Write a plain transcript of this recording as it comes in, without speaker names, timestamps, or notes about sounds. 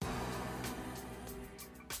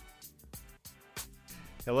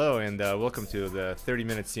Hello and welcome to the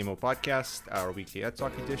 30-minute CMO podcast, our weekly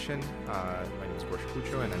AdTalk edition. My name is Boris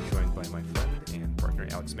Pucho and I'm joined by my friend and partner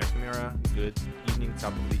Alex McNamara. Good evening,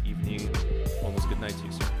 top of the evening, almost good night to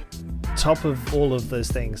you, sir. Top of all of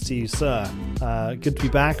those things to you, sir. Good to be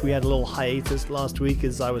back. We had a little hiatus last week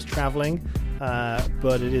as I was traveling,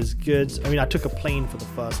 but it is good. I mean, I took a plane for the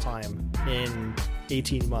first time in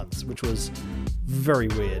 18 months, which was very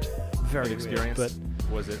weird. Very good experience. Weird, but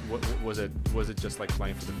was it just like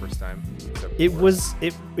flying for the first time? It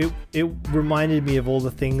reminded me of all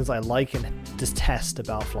the things I like and detest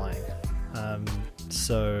about flying.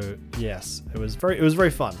 So yes, it was very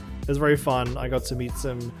fun. It was very fun. I got to meet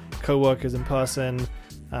some co-workers in person.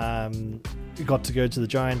 Got to go to the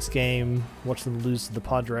Giants game, watch them lose to the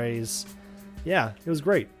Padres. Yeah, it was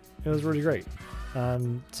great. It was really great.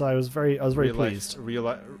 So I was very pleased.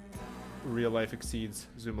 Real life exceeds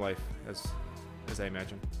Zoom life, as I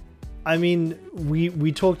imagine. I mean,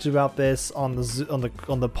 we talked about this on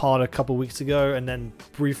the pod a couple weeks ago, and then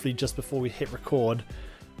briefly just before we hit record.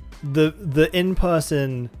 The in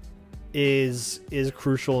person is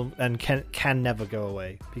crucial and can never go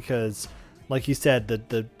away, because like you said,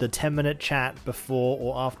 the 10-minute chat before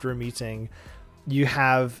or after a meeting, you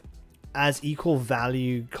have as equal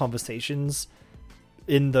value conversations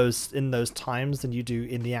in those times than you do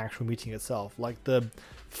in the actual meeting itself. Like the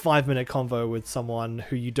 5-minute convo with someone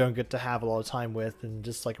who you don't get to have a lot of time with and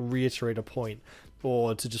just like reiterate a point,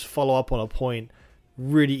 or to just follow up on a point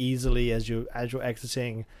really easily as you're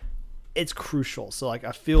exiting, it's crucial. So like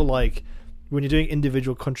I feel like when you're doing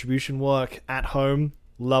individual contribution work at home,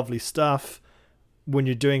 lovely stuff. When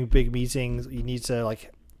you're doing big meetings, you need to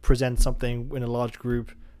like present something in a large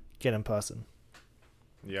group, get in person.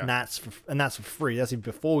 Yeah, and that's for free. That's even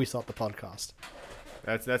before we start the podcast.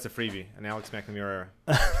 That's a freebie, an Alex McNamara.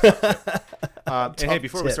 And hey,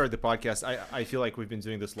 before we start the podcast, I feel like we've been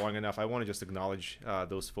doing this long enough. I want to just acknowledge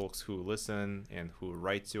those folks who listen and who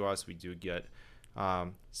write to us. We do get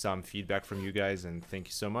some feedback from you guys, and thank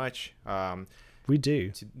you so much. We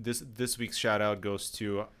do. This week's shout out goes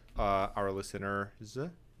to our listeners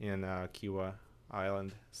in Kiwa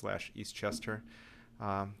Island / Eastchester.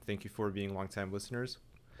 Thank you for being longtime listeners.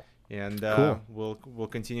 And cool. we'll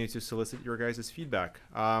continue to solicit your guys' feedback.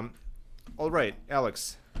 All right,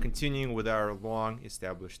 Alex, continuing with our long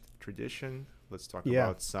established tradition, let's talk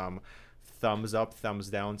about some thumbs up, thumbs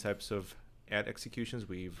down types of ad executions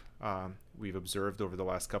we've observed over the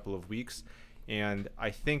last couple of weeks. And I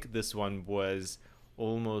think this one was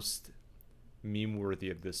almost meme worthy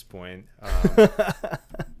at this point.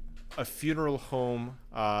 A funeral home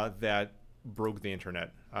that broke the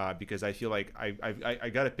internet, because I feel like I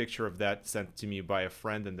got a picture of that sent to me by a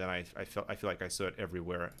friend, and then I feel like I saw it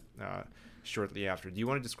everywhere shortly after. Do you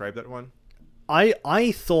want to describe that one?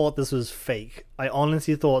 I thought this was fake. I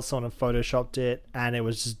honestly thought someone photoshopped it and it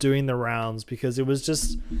was just doing the rounds, because it was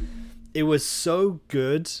so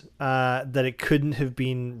good that it couldn't have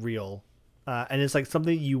been real, and it's like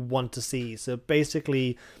something you want to see. So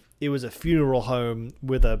basically, it was a funeral home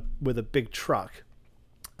with a big truck.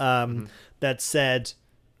 That said,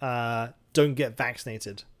 don't get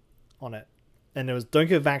vaccinated on it. And it was don't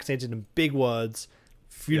get vaccinated in big words,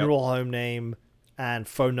 funeral home name, and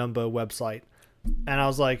phone number, website. And I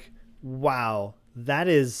was like, wow, that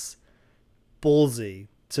is ballsy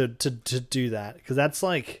to do that. Because that's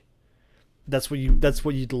what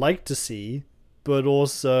you'd like to see, but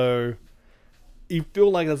also you feel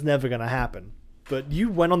like that's never going to happen. But you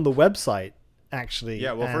went on the website, actually.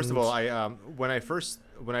 Yeah, well, first of all, I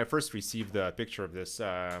when I first received the picture of this,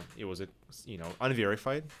 it was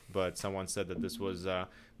unverified, but someone said that this was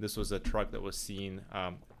a truck that was seen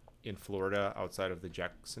in Florida outside of the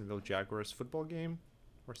Jacksonville Jaguars football game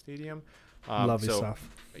or stadium. Lovely stuff.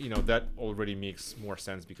 That already makes more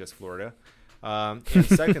sense because Florida. And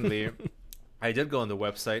secondly, I did go on the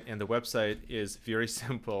website, and the website is very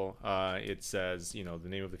simple. It says, the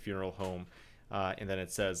name of the funeral home. And then it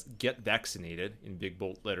says "Get vaccinated" in big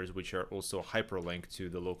bold letters, which are also hyperlinked to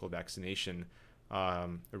the local vaccination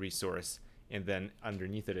resource. And then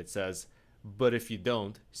underneath it says, "But if you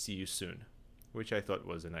don't, see you soon," which I thought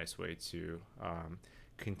was a nice way to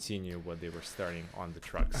continue what they were starting on the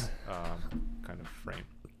truck's kind of frame.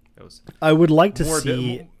 That was I would like to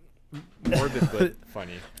see morbid but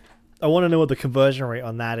funny. I want to know what the conversion rate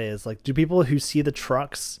on that is. Like, do people who see the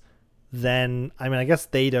trucks then, I mean, I guess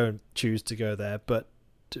they don't choose to go there, but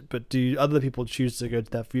do other people choose to go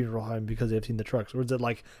to that funeral home because they've seen the trucks? Or is it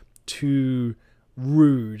like too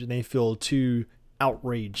rude and they feel too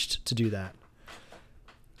outraged to do that?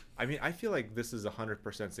 I mean, I feel like this is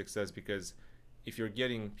 100% success because if you're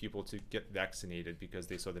getting people to get vaccinated because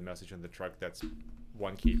they saw the message on the truck, that's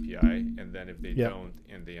one KPI. And then if they don't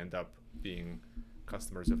and they end up being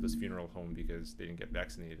customers of this funeral home because they didn't get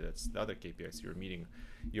vaccinated, that's the other KPI. So you're meeting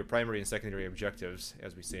your primary and secondary objectives,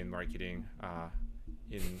 as we say in marketing,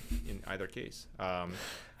 in either case. I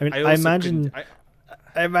imagine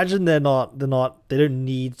they don't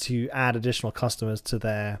need to add additional customers to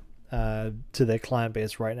their client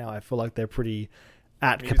base right now. I feel like they're pretty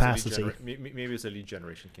at capacity. Maybe it's a lead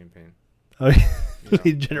generation campaign. Oh,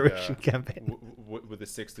 lead generation campaign with a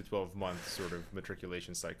 6 to 12 month sort of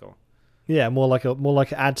matriculation cycle. Yeah, more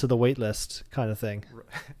like add to the wait list kind of thing.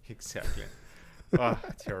 Exactly.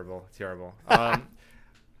 Terrible.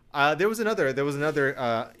 There was another,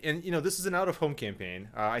 and this is an out of home campaign.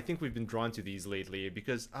 I think we've been drawn to these lately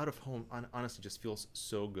because out of home honestly just feels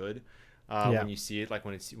so good when you see it, like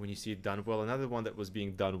when you see it done well. Another one that was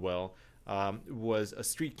being done well was a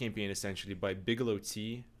street campaign essentially by Bigelow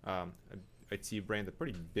tea, a tea brand, a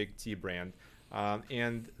pretty big tea brand,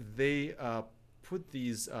 and they put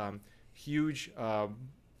these huge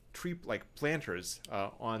tree like planters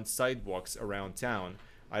on sidewalks around town.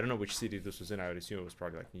 I don't know which city this was in. I would assume it was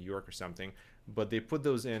probably like New York or something. But they put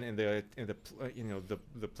those in, and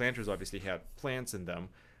the planters obviously had plants in them,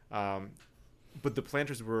 but the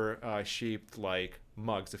planters were shaped like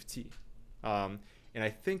mugs of tea. And I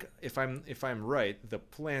think if I'm right, the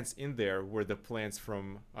plants in there were the plants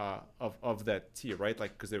from of that tea, right?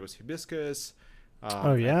 Like because there was hibiscus.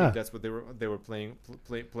 I think that's what they were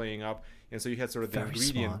playing up, and so you had sort of the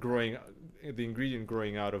ingredient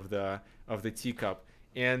growing out of the teacup.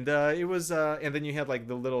 And it was, and then you had like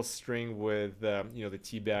the little string with, the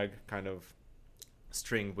tea bag kind of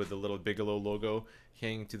string with the little Bigelow logo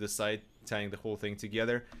hanging to the side, tying the whole thing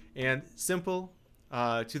together. And simple,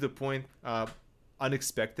 to the point,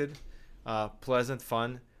 unexpected, pleasant,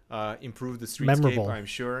 fun, improved the streetscape, memorable. I'm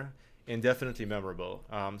sure, and definitely memorable.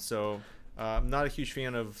 So I'm not a huge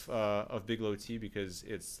fan of Bigelow tea because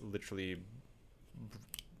it's literally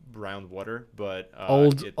brown water, but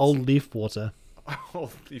old leaf water.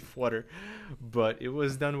 Old leaf water, but it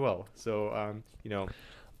was done well. So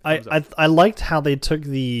I liked how they took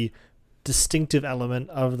the distinctive element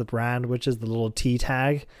of the brand, which is the little tea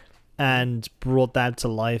tag, and brought that to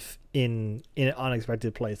life in an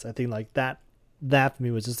unexpected place. I think like that for me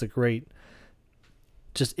was just a great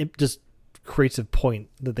just creative point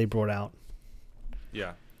that they brought out.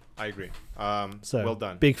 Yeah, I agree. So well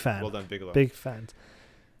done. Big fan. Well done, Bigelow. Big fans.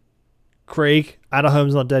 Craig, Out of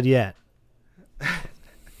Home's not dead yet.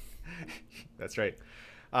 That's right.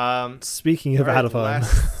 Speaking of out of home.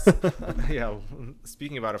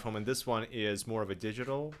 Speaking of out of home, and this one is more of a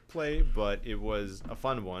digital play, but it was a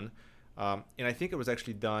fun one. And I think it was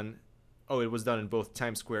actually done. It was done in both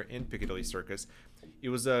Times Square and Piccadilly Circus. It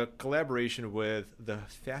was a collaboration with the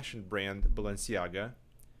fashion brand Balenciaga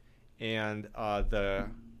and the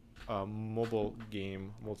multiplayer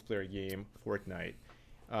game Fortnite.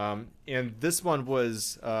 And this one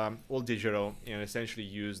was all digital and essentially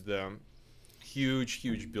used the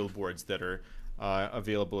huge billboards that are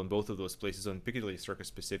available in both of those places. On Piccadilly Circus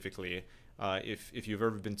specifically, if you've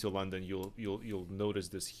ever been to London, you'll notice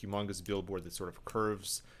this humongous billboard that sort of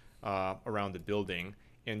curves around the building,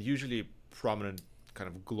 and usually prominent kind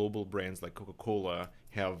of global brands like Coca-Cola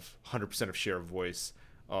have 100% of share of voice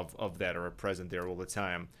of that, or are present there all the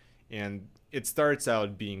time. And it starts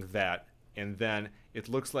out being that, and then it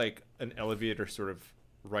looks like an elevator sort of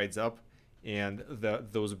rides up and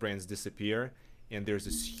those brands disappear, and there's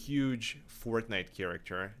this huge Fortnite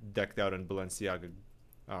character decked out in Balenciaga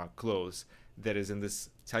clothes that is in this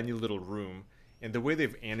tiny little room. And the way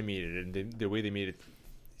they've animated it and the way they made it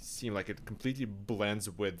seem like it completely blends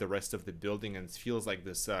with the rest of the building, and it feels like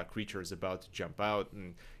this creature is about to jump out,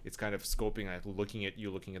 and it's kind of scoping at looking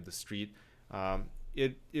at the street.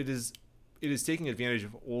 It is taking advantage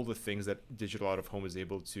of all the things that digital out of home is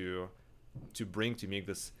able to bring to make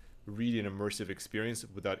this really an immersive experience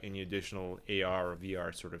without any additional AR or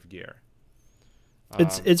VR sort of gear.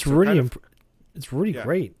 It's really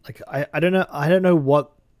great. Like I don't know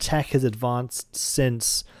what tech has advanced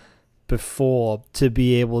since before to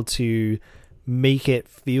be able to make it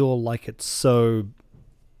feel like it's so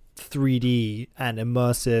 3D and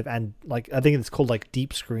immersive, and like I think it's called like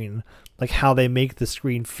deep screen, like how they make the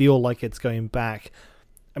screen feel like it's going back.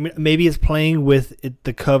 I mean, maybe it's playing with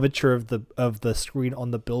the curvature of the screen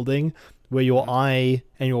on the building, where your eye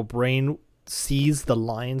and your brain sees the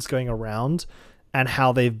lines going around, and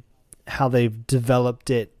how they've developed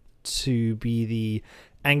it to be the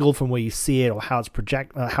angle from where you see it, or how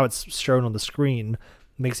it's shown on the screen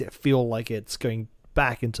makes it feel like it's going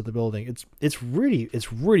back into the building. It's really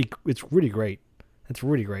great. It's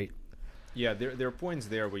really great. Yeah, there are points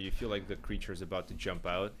there where you feel like the creature is about to jump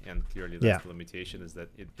out, and clearly that's the limitation, is that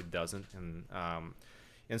it doesn't.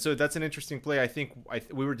 And so that's an interesting play. I think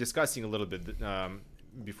we were discussing a little bit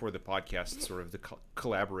before the podcast, sort of the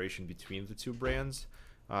collaboration between the two brands.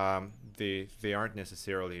 They aren't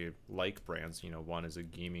necessarily like brands. You know, one is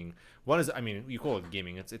I mean, you call it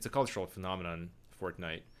gaming. It's a cultural phenomenon,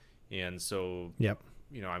 Fortnite, and so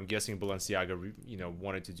you know, I'm guessing Balenciaga,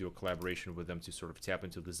 wanted to do a collaboration with them to sort of tap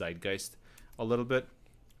into the zeitgeist a little bit.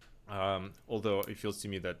 Although it feels to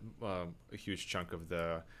me that a huge chunk of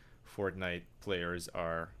the Fortnite players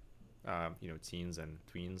are, teens and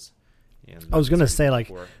tweens. And I was gonna say,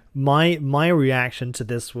 like, my reaction to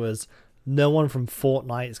this was no one from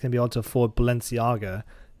Fortnite is gonna be able to afford Balenciaga,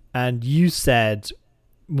 and you said,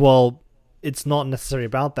 well, it's not necessarily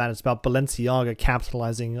about that. It's about Balenciaga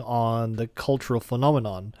capitalizing on the cultural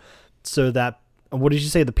phenomenon, so that, what did you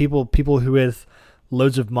say? The people who with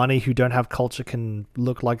loads of money who don't have culture can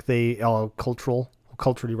look like they are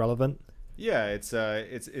culturally relevant. Yeah, it's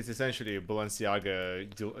essentially Balenciaga,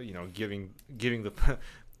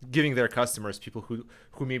 giving their customers, people who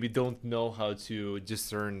maybe don't know how to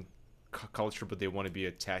discern culture, but they want to be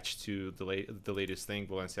attached to the latest thing.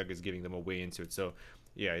 Balenciaga is giving them a way into it. So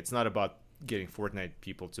yeah, it's not about getting Fortnite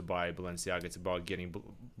people to buy Balenciaga. It's about getting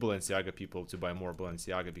Balenciaga people to buy more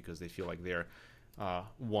Balenciaga because they feel like they're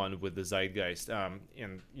one with the zeitgeist.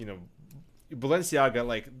 And Balenciaga,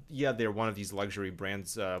 like, yeah, they're one of these luxury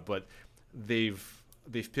brands, but they've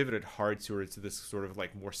pivoted hard towards this sort of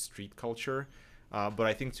like more street culture. But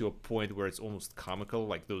I think to a point where it's almost comical,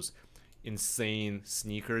 like those insane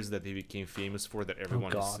sneakers that they became famous for, that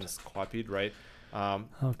everyone has since copied, right?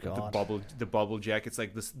 The bubble jackets,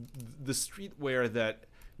 like the streetwear that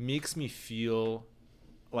makes me feel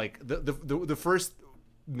like the first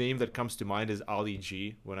name that comes to mind is Ali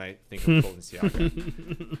G when I think of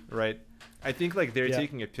Balenciaga, right? I think like they're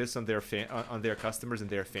taking a piss on their on their customers and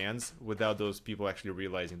their fans without those people actually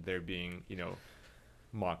realizing they're being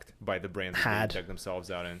mocked by the brand that they check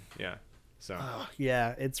themselves out in. Yeah. So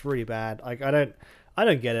yeah, it's really bad. Like I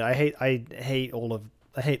don't get it. I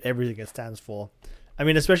hate everything it stands for. I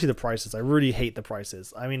mean, especially the prices. I really hate the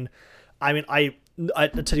prices. I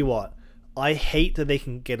tell you what, I hate that they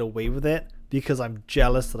can get away with it because I'm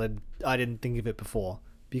jealous that I didn't think of it before.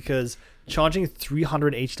 Because charging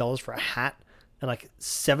 $380 for a hat and like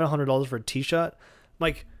 $700 for a t-shirt,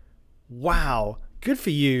 like, wow, good for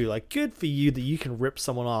you. Like, good for you that you can rip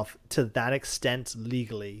someone off to that extent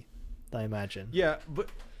legally, I imagine. Yeah, but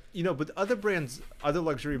but other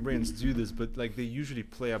luxury brands do this, but like they usually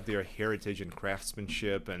play up their heritage and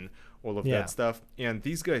craftsmanship and all of that stuff, and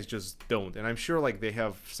these guys just don't. And I'm sure like they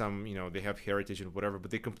have some, they have heritage and whatever,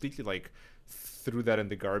 but they completely like threw that in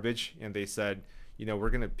the garbage, and they said, we're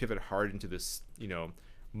gonna pivot hard into this,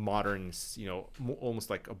 modern, almost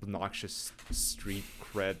like obnoxious street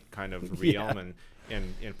cred kind of realm,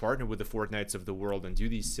 and partner with the Fortnites of the world and do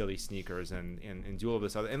these silly sneakers and do all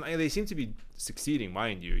this other, and they seem to be succeeding,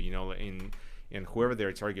 mind you, and whoever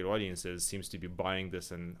their target audience is seems to be buying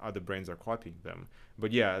this, and other brands are copying them.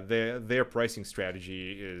 But yeah, their pricing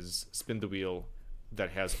strategy is spin the wheel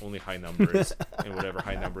that has only high numbers, and whatever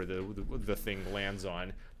high number the thing lands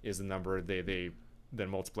on is the number they then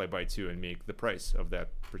multiply by 2 and make the price of that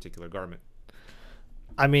particular garment.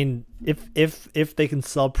 I mean, if they can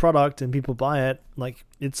sell product and people buy it, like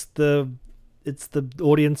it's the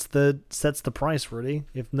audience that sets the price, really.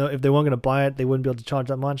 If they weren't going to buy it, they wouldn't be able to charge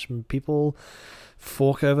that much, and people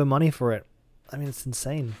fork over money for it. I mean, it's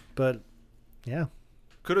insane, but yeah.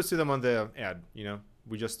 Kudos to them on the ad.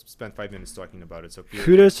 We just spent 5 minutes talking about it, so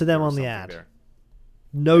kudos to them on the ad. There.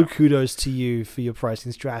 No kudos to you for your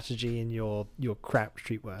pricing strategy and your crap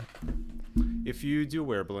streetwear. If you do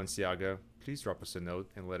wear Balenciaga, please drop us a note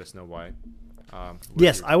and let us know why.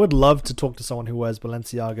 Yes, I would love to talk to someone who wears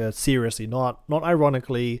Balenciaga seriously, not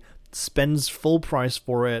ironically, spends full price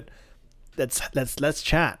for it. Let's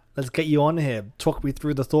chat. Let's get you on here. Talk me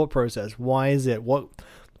through the thought process. Why is it? What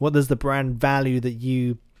is the brand value that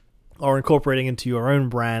you are incorporating into your own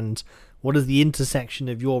brand? What is the intersection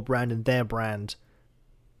of your brand and their brand?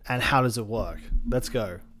 And how does it work? Let's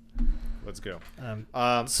go.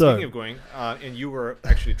 Speaking of going, and you were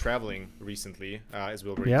actually traveling recently, as we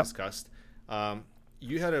already discussed.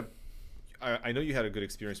 You had I know you had a good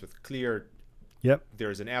experience with Clear. Yep.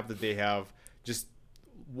 There's an app that they have. Just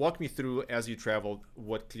walk me through, as you traveled,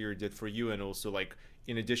 what Clear did for you, and also, like,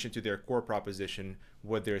 in addition to their core proposition,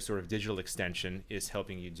 what their sort of digital extension is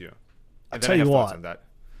helping you do. And I'll tell you what. Thoughts on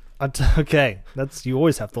that. Okay, you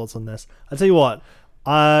always have thoughts on this. I'll tell you what.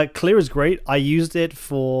 Clear is great. I used it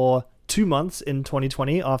for 2 months in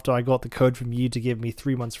 2020 after I got the code from you to give me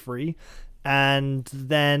 3 months free, and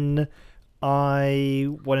then I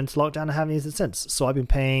went into lockdown and haven't used it since. So I've been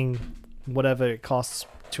paying whatever it costs,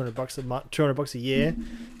 $200 a month, $200 a year,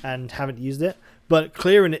 and haven't used it. But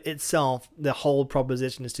Clear in itself, the whole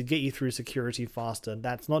proposition is to get you through security faster.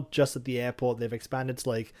 That's not just at the airport. They've expanded to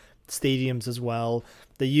like stadiums as well.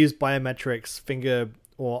 They use biometrics, finger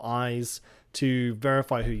or eyes, to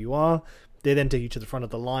verify who you are. They then take you to the front of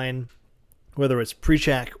the line, whether it's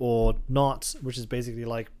pre-check or not, which is basically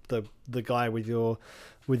like the guy with your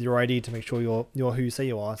ID to make sure you're who you say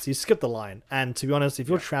you are. So you skip the line. And to be honest, if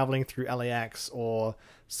you're traveling through LAX or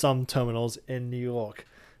some terminals in New York,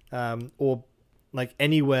 or like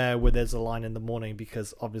anywhere where there's a line in the morning,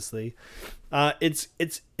 because obviously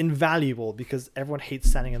it's invaluable because everyone hates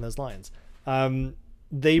standing in those lines.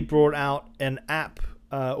 They brought out an app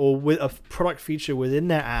or with a product feature within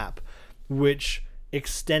their app which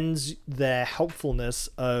extends their helpfulness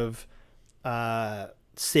of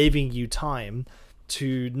saving you time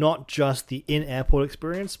to not just the in-airport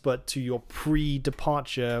experience, but to your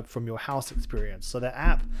pre-departure from your house experience. So the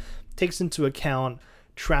app takes into account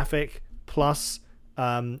traffic plus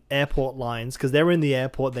airport lines, because they're in the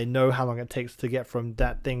airport. They know how long it takes to get from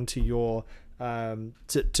that thing to your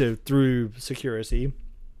to through security,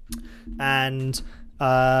 and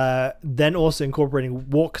then also incorporating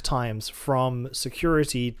walk times from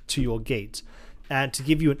security to your gate, and to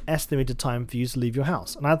give you an estimated time for you to leave your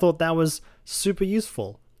house. And I thought that was super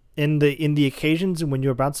useful in the occasions when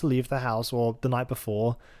you're about to leave the house, or the night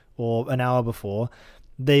before, or an hour before.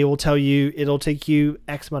 They will tell you it'll take you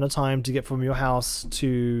X amount of time to get from your house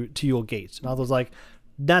to your gate. And I was like,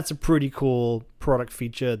 that's a pretty cool product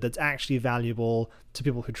feature that's actually valuable to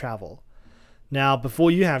people who travel. Now,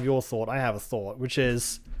 before you have your thought, I have a thought, which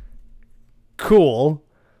is cool,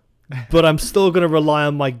 but I'm still going to rely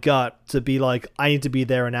on my gut to be like, I need to be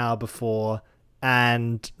there an hour before,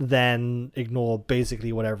 and then ignore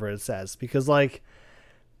basically whatever it says. Because, like,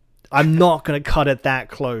 I'm not going to cut it that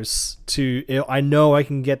close to, I know I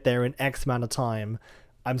can get there in X amount of time.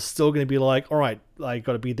 I'm still going to be like, all right, I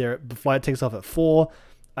got to be there. The flight takes off at 4.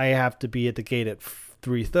 I have to be at the gate at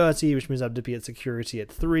 3:30, which means I have to be at security at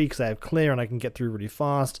 3 because I have Clear and I can get through really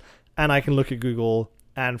fast. And I can look at Google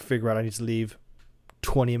and figure out I need to leave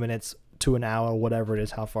 20 minutes to an hour, whatever it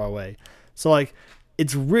is, how far away. So, like,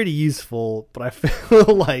 it's really useful, but I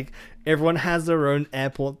feel like everyone has their own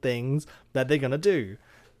airport things that they're going to do.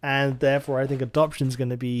 And therefore, I think adoption is going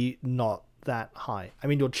to be not that high. I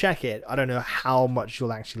mean, you'll check it. I don't know how much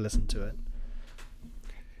you'll actually listen to it.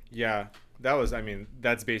 Yeah,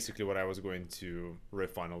 that's basically what I was going to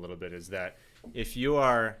riff on a little bit, is that if you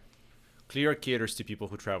are, Clear caters to people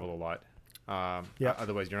who travel a lot.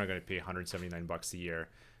 Otherwise, you're not going to pay $179 a year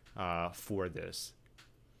for this.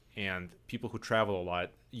 And people who travel a lot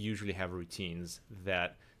usually have routines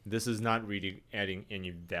that this is not really adding any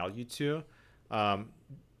value to.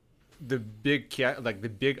 The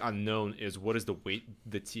big unknown is what is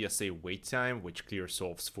the TSA wait time, which Clear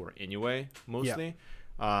solves for anyway, mostly.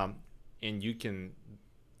 And you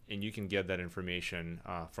can get that information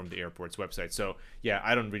from the airport's website. So yeah,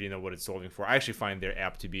 I don't really know what it's solving for. I actually find their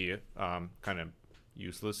app to be kind of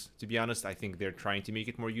useless, to be honest. I think they're trying to make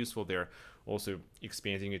it more useful. They're also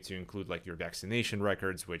expanding it to include like your vaccination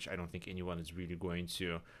records, which I don't think anyone is really going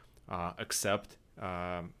to accept,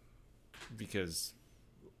 because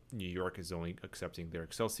New York is only accepting their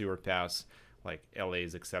Excelsior pass, like LA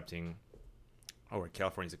is accepting, or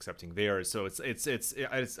California is accepting theirs. So it's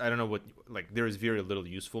I don't know what, like, there is very little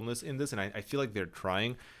usefulness in this, and I feel like they're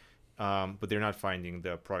trying, but they're not finding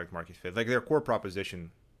the product market fit. Like, their core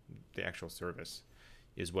proposition, the actual service,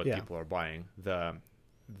 is what people are buying.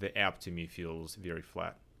 The app to me feels very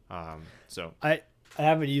flat. So I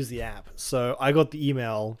haven't used the app, so I got the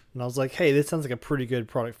email and I was like, hey, this sounds like a pretty good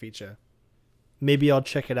product feature. Maybe I'll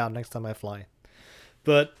check it out next time I fly.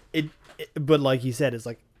 But but like you said, it's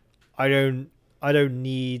like I don't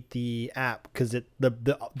need the app, because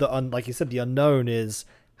like you said, the unknown is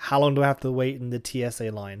how long do I have to wait in the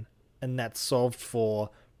TSA line, and that's solved for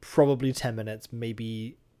probably 10 minutes,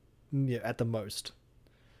 maybe at the most.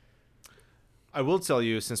 I will tell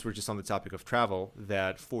you, since we're just on the topic of travel,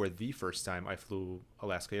 that for the first time I flew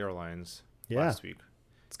Alaska Airlines last week.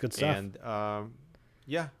 It's good stuff. And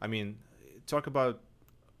I mean, talk about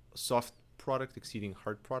soft product exceeding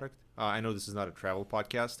hard product. I know this is not a travel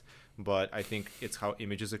podcast, but I think it's how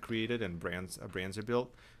images are created and brands are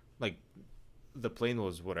built. Like, the plane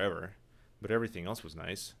was whatever, but everything else was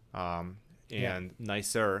nice, and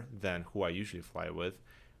nicer than who I usually fly with.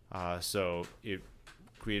 So it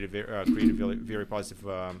created very, very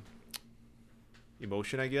positive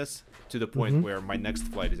emotion, I guess, to the point where my next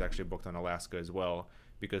flight is actually booked on Alaska as well,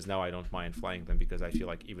 because now I don't mind flying them, because I feel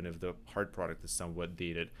like even if the hard product is somewhat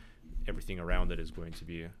dated, everything around it is going to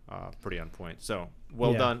be pretty on point. So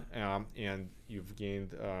well done, and you've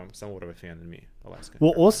gained somewhat of a fan in me, Alaska.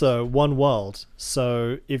 Well, also One World.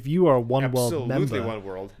 So if you are a One World member, absolutely One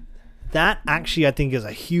World. That actually I think is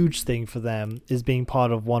a huge thing for them, is being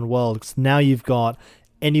part of One World. Because now you've got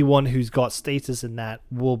anyone who's got status in that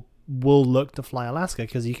will look to fly Alaska,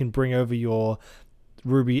 because you can bring over your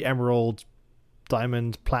Ruby, Emerald,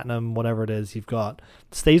 Diamond, Platinum, whatever it is you've got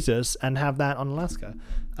status, and have that on Alaska.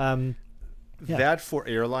 That for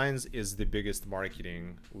airlines is the biggest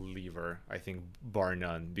marketing lever, I think, bar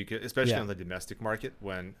none, because especially on the domestic market,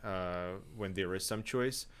 when there is some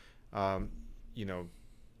choice. I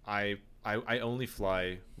only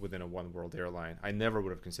fly within a One World airline. I never would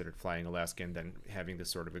have considered flying Alaska and then having this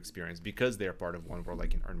sort of experience, because they're part of One World. I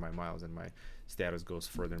can earn my miles and my status goes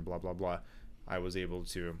further and blah blah blah. I was able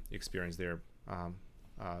to experience their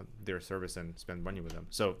service and spend money with them.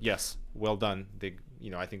 So yes, well done.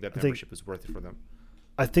 I think that membership is worth it for them.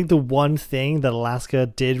 I think the one thing that Alaska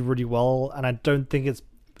did really well, and I don't think it's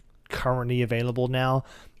currently available now,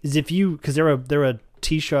 is because they're a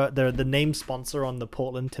t-shirt, they're the name sponsor on the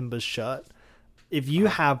Portland Timbers shirt. If you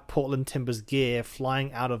have Portland Timbers gear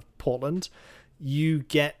flying out of Portland, you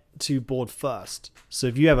get to board first. So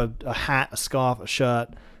if you have a hat, a scarf, a shirt,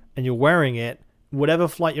 and you're wearing it, whatever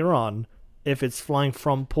flight you're on, if it's flying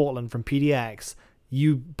from Portland, from PDX,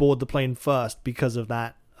 you board the plane first because of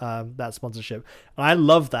that sponsorship. And I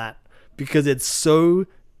love that, because it's so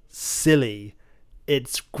silly.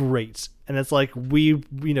 It's great. And it's like, we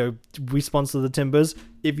sponsor the Timbers.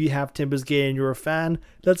 If you have Timbers gear and you're a fan,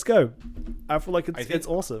 let's go. I feel like it's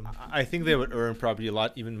awesome. I think they would earn probably a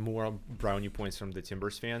lot even more brownie points from the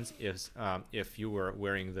Timbers fans if you were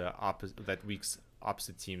wearing that week's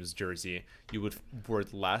opposite team's jersey. You would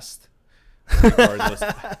board last,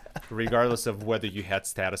 regardless of whether you had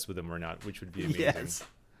status with them or not, which would be amazing. Yes.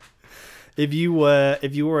 If you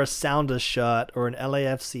were a Sounders shirt or an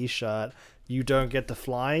LAFC shirt, you don't get to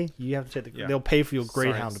fly. You have to take they'll pay for your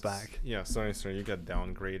Greyhound back. Yeah, sorry, you got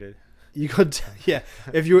downgraded. You got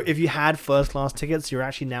If you had first class tickets, you're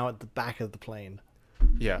actually now at the back of the plane.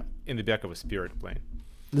 Yeah, in the back of a Spirit plane.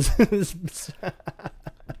 Yes.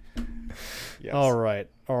 All right.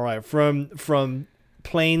 From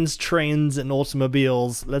planes, trains, and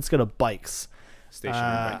automobiles, let's go to bikes.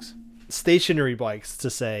 Stationary bikes, to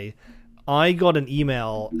say. I got an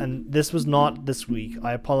email, and this was not this week.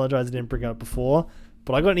 I apologize I didn't bring it up before,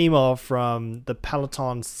 but I got an email from the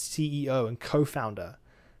Peloton CEO and co-founder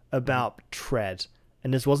about Tread.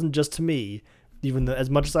 And this wasn't just to me, even though,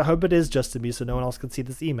 as much as I hope it is just to me so no one else can see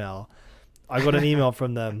this email. I got an email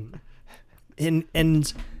from them.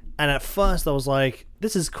 And at first I was like,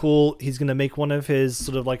 this is cool. He's going to make one of his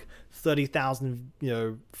sort of like 30,000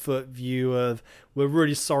 foot view of, we're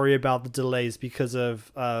really sorry about the delays because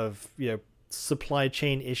of supply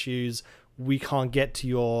chain issues. You can't get to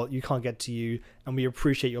you, and we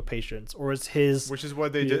appreciate your patience. Or it's his, which is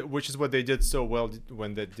what they did so well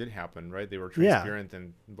when that did happen, right? They were transparent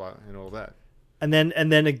and all that. And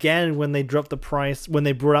then again, when they dropped the price, when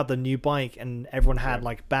they brought out the new bike and everyone had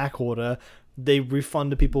like back order, they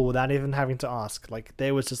refunded people without even having to ask. Like,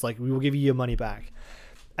 they was just like, we will give you your money back.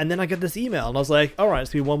 And then I get this email, and I was like, all right,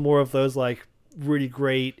 it's gonna be one more of those like really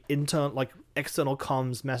great external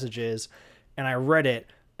comms messages. And I read it,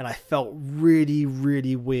 and I felt really,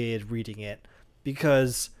 really weird reading it,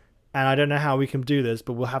 because, and I don't know how we can do this,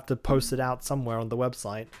 but we'll have to post it out somewhere on the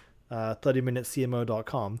website,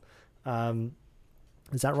 30minutecmo.com.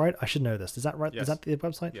 Is that right? I should know this. Is that right? Yes. Is that the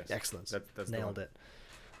website? Yes. Excellent. That's nailed it.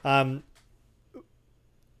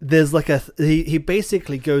 There's like he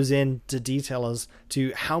basically goes into detail as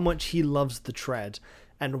to how much he loves the Tread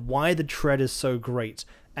and why the Tread is so great,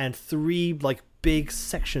 and 3 like big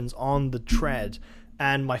sections on the Tread.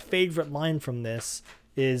 And my favorite line from this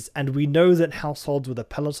is, and we know that households with a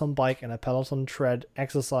Peloton bike and a Peloton Tread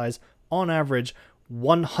exercise on average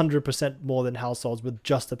 100% more than households with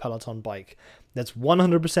just a Peloton bike. That's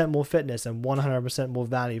 100% more fitness and 100% more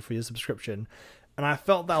value for your subscription. And I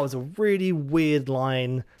felt that was a really weird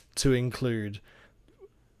line to include.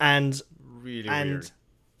 And weird.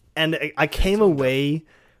 And I came away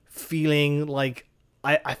feeling like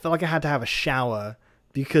I felt like I had to have a shower,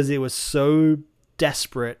 because it was so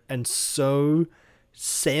desperate and so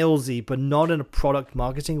salesy, but not in a product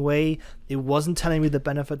marketing way. It wasn't telling me the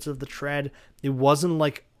benefits of the Tread. It wasn't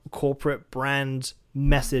like corporate brand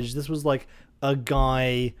message. This was like a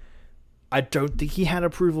guy, I don't think he had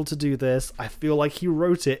approval to do this. I feel like he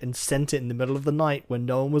wrote it and sent it in the middle of the night when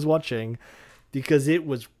no one was watching. because it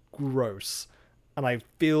was gross. And I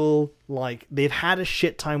feel like they've had a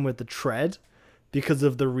shit time with the tread because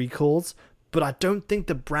of the recalls, but I don't think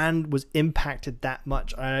the brand was impacted that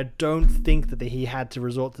much. And I don't think that he had to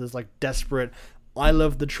resort to this like desperate, I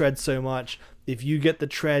love the tread so much. If you get the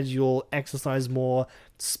tread, you'll exercise more.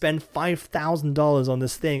 Spend $5,000 on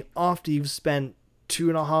this thing after you've spent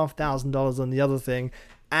 $2,500 on the other thing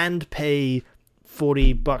and pay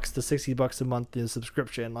 $40 to $60 a month in a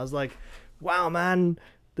subscription. I was like, wow, man,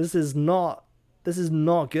 this is not good.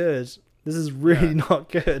 This is really not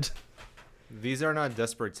good. These are not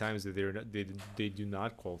desperate times. They do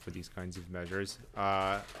not call for these kinds of measures.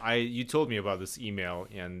 You told me about this email,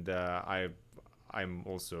 and I'm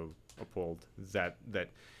also appalled that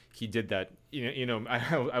he did that.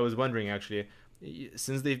 I was wondering actually,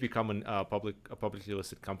 since they've become a publicly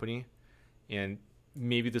listed company, and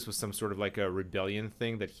maybe this was some sort of like a rebellion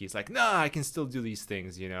thing that he's like, nah, I can still do these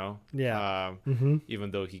things, Yeah.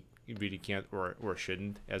 Even though he really can't or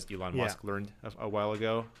shouldn't, as Elon Musk learned a while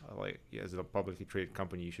ago. Like, as a publicly traded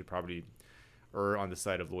company, you should probably err on the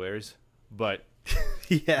side of lawyers. But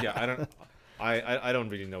I don't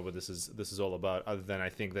really know what this is all about, other than I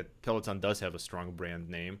think that Peloton does have a strong brand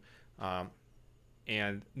name,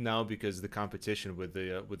 and now because the competition with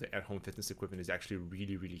the at-home fitness equipment is actually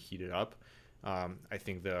really, really heated up, I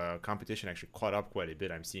think the competition actually caught up quite a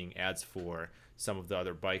bit. I'm seeing ads for some of the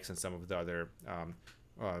other bikes and some of the other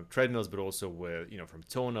treadmills, but also with from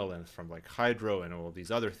Tonal and from like Hydro and all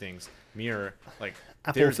these other things. Mirror, like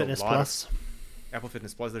Apple Fitness Plus. Apple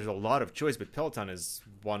Fitness Plus, there's a lot of choice, but Peloton is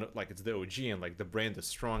one, like it's the OG, and like the brand is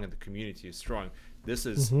strong and the community is strong. This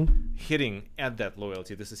is hitting at that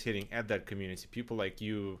loyalty. This is hitting at that community. People like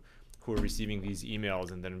you who are receiving these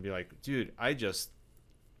emails and then be like, dude, I just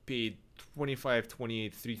paid $25,000,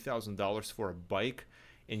 $28,000, $3,000 for a bike,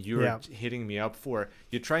 and you're hitting me up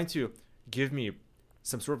you're trying to give me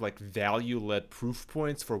some sort of like value-led proof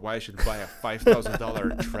points for why I should buy a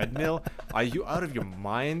 $5,000 treadmill. Are you out of your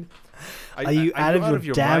mind? Are you out of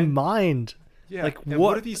your damn mind? Yeah. Like, and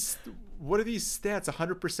what are these stats?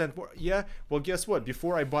 100% more. Yeah. Well, guess what?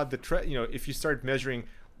 Before I bought the if you start measuring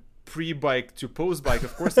pre-bike to post-bike,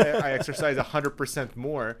 of course I exercise 100%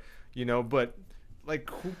 more. But like,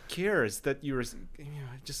 who cares that you're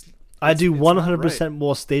just? I do 100%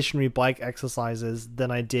 more stationary bike exercises than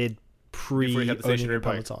I did pre-owning a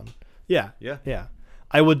Peloton. Yeah.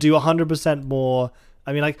 I would do 100% more.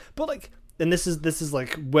 I mean, and this is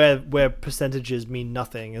like where percentages mean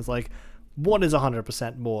nothing. It's like, what is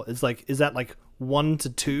 100% more? It's like, is that like 1 to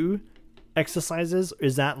 2 exercises?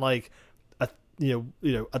 Is that like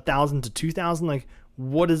 1,000 to 2,000? Like,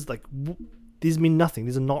 what is like? These mean nothing.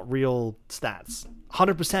 These are not real stats.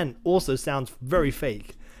 100% also sounds very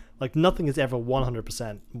fake. Like, nothing is ever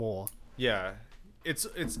 100% more. Yeah. It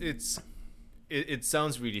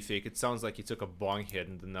sounds really fake. It sounds like he took a bong hit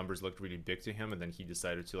and the numbers looked really big to him, and then he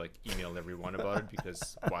decided to like email everyone about it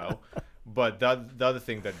because wow. But the other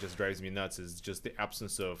thing that just drives me nuts is just the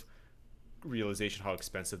absence of realization how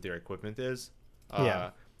expensive their equipment is.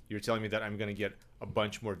 You're telling me that I'm gonna get a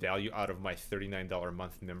bunch more value out of my $39 a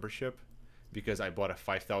month membership because I bought a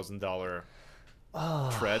 $5,000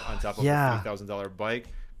 tread on top of a $3,000 bike.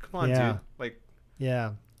 Come on, dude. Like,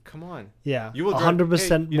 come on. Yeah. You will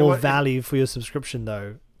 100% more value for your subscription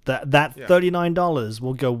though. That $39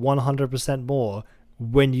 will go 100% more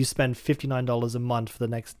when you spend $59 a month for the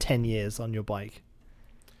next 10 years on your bike.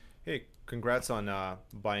 Hey, congrats on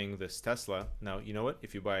buying this Tesla. Now, you know what?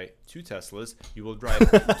 If you buy 2 Teslas, you will drive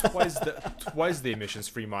twice the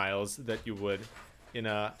emissions-free miles that you would in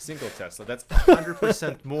a single Tesla. That's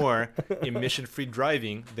 100% more emission-free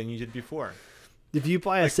driving than you did before. If you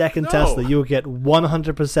buy a second Tesla, you'll get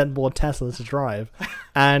 100% more Tesla to drive.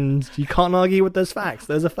 And you can't argue with those facts.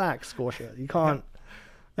 Those are facts, Scorcher. You can't.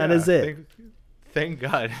 That is it. Thank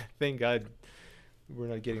God. Thank God we're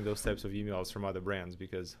not getting those types of emails from other brands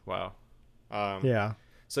because, wow.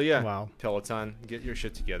 So, wow. Peloton, get your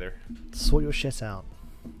shit together. Sort your shit out.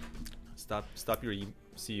 Stop your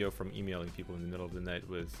CEO from emailing people in the middle of the night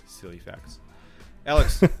with silly facts.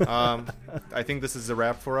 Alex, I think this is a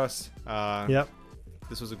wrap for us. Yep.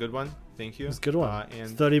 This was a good one. Thank you. It's a good one.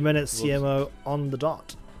 And 30 minutes CMO on the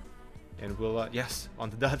dot. And we'll, on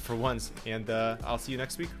the dot for once. And I'll see you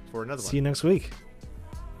next week for another one. See you next week.